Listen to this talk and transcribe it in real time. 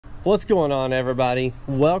What's going on, everybody?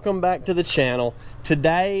 Welcome back to the channel.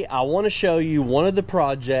 Today I want to show you one of the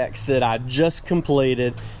projects that I just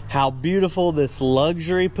completed, how beautiful this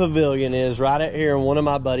luxury pavilion is right out here in one of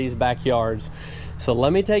my buddy's backyards. So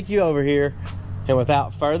let me take you over here, and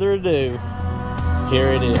without further ado, here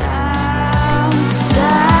it is.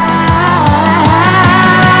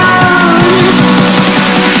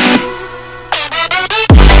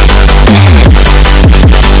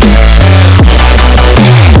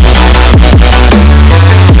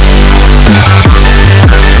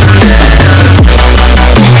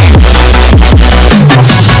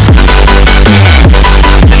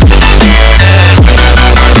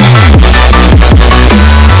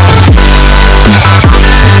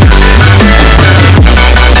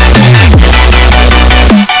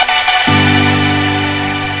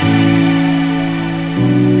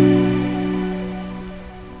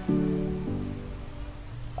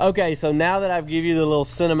 Okay, so now that I've given you the little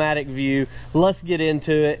cinematic view, let's get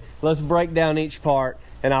into it. Let's break down each part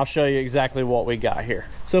and I'll show you exactly what we got here.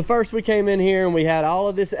 So first we came in here and we had all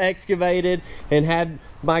of this excavated and had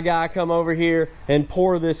my guy come over here and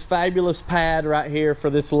pour this fabulous pad right here for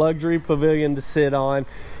this luxury pavilion to sit on.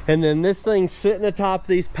 And then this thing sitting atop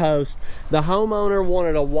these posts, the homeowner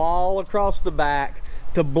wanted a wall across the back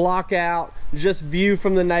to block out just view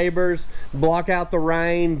from the neighbors, block out the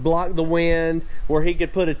rain, block the wind, where he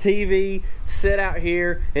could put a TV, sit out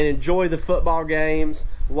here and enjoy the football games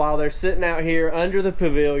while they're sitting out here under the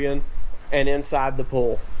pavilion and inside the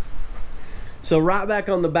pool. So right back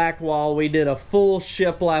on the back wall, we did a full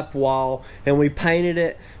shiplap wall and we painted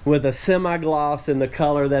it with a semi-gloss in the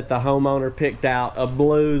color that the homeowner picked out, a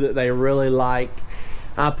blue that they really liked.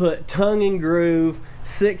 I put tongue and groove,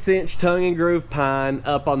 6-inch tongue and groove pine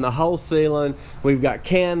up on the whole ceiling. We've got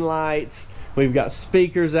can lights, we've got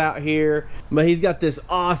speakers out here, but he's got this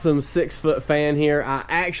awesome 6-foot fan here. I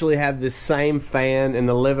actually have this same fan in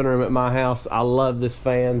the living room at my house. I love this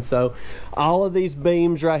fan. So all of these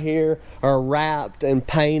beams right here are wrapped and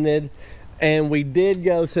painted. And we did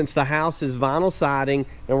go, since the house is vinyl siding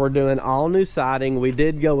and we're doing all new siding, we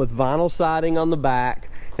did go with vinyl siding on the back,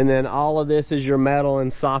 and then all of this is your metal and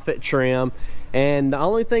soffit trim. And the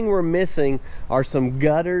only thing we're missing are some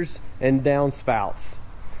gutters and downspouts.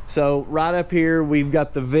 So right up here, we've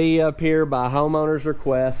got the V up here by homeowner's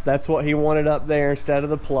request. That's what he wanted up there instead of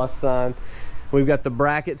the plus sign. We've got the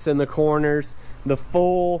brackets in the corners, the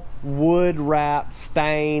full wood wrapped,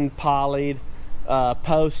 stained, polished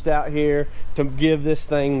post out here to give this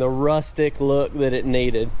thing the rustic look that it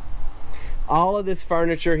needed. All of this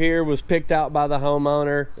furniture here was picked out by the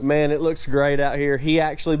homeowner. Man, it looks great out here. He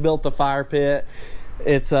actually built the fire pit.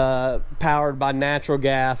 It's powered by natural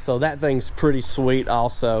gas, so that thing's pretty sweet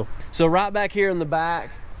also. So right back here in the back,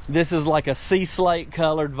 this is like a sea slate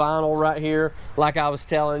colored vinyl right here. Like I was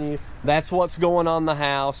telling you, that's what's going on the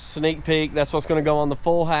house. Sneak peek, that's what's gonna go on the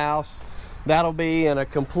full house. That'll be in a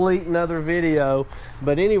complete another video.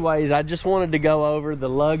 But anyways, I just wanted to go over the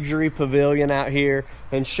luxury pavilion out here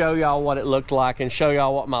and show y'all what it looked like and show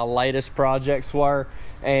y'all what my latest projects were.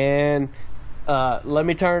 And let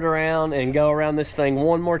me turn it around and go around this thing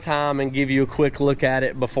one more time and give you a quick look at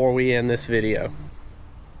it before we end this video.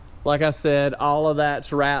 Like I said, all of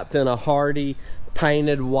that's wrapped in a hardy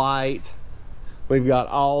painted white. We've got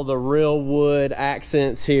all the real wood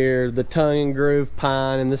accents here, the tongue and groove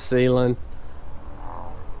pine in the ceiling.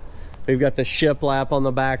 We've got the shiplap on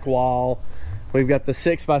the back wall. We've got the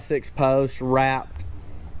 6x6 posts wrapped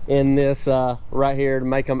in this right here to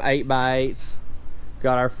make them 8x8s.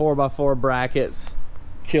 Got our 4x4 brackets,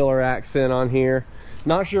 killer accent on here.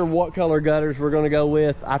 Not sure what color gutters we're gonna go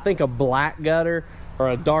with. I think a black gutter or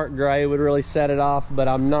a dark gray would really set it off, but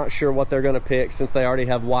I'm not sure what they're gonna pick since they already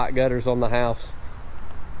have white gutters on the house.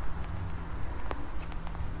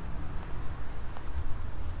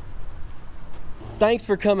 Thanks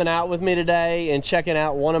for coming out with me today and checking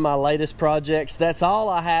out one of my latest projects. That's all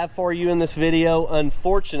I have for you in this video,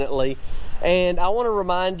 unfortunately. And I want to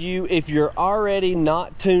remind you, if you're already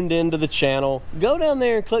not tuned into the channel, go down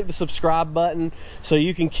there and click the subscribe button so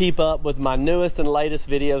you can keep up with my newest and latest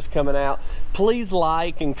videos coming out. Please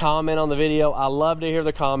like and comment on the video. I love to hear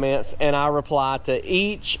the comments, and I reply to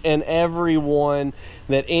each and every one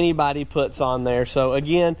that anybody puts on there. So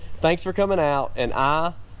again, thanks for coming out, and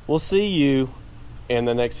I will see you in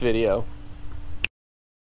the next video.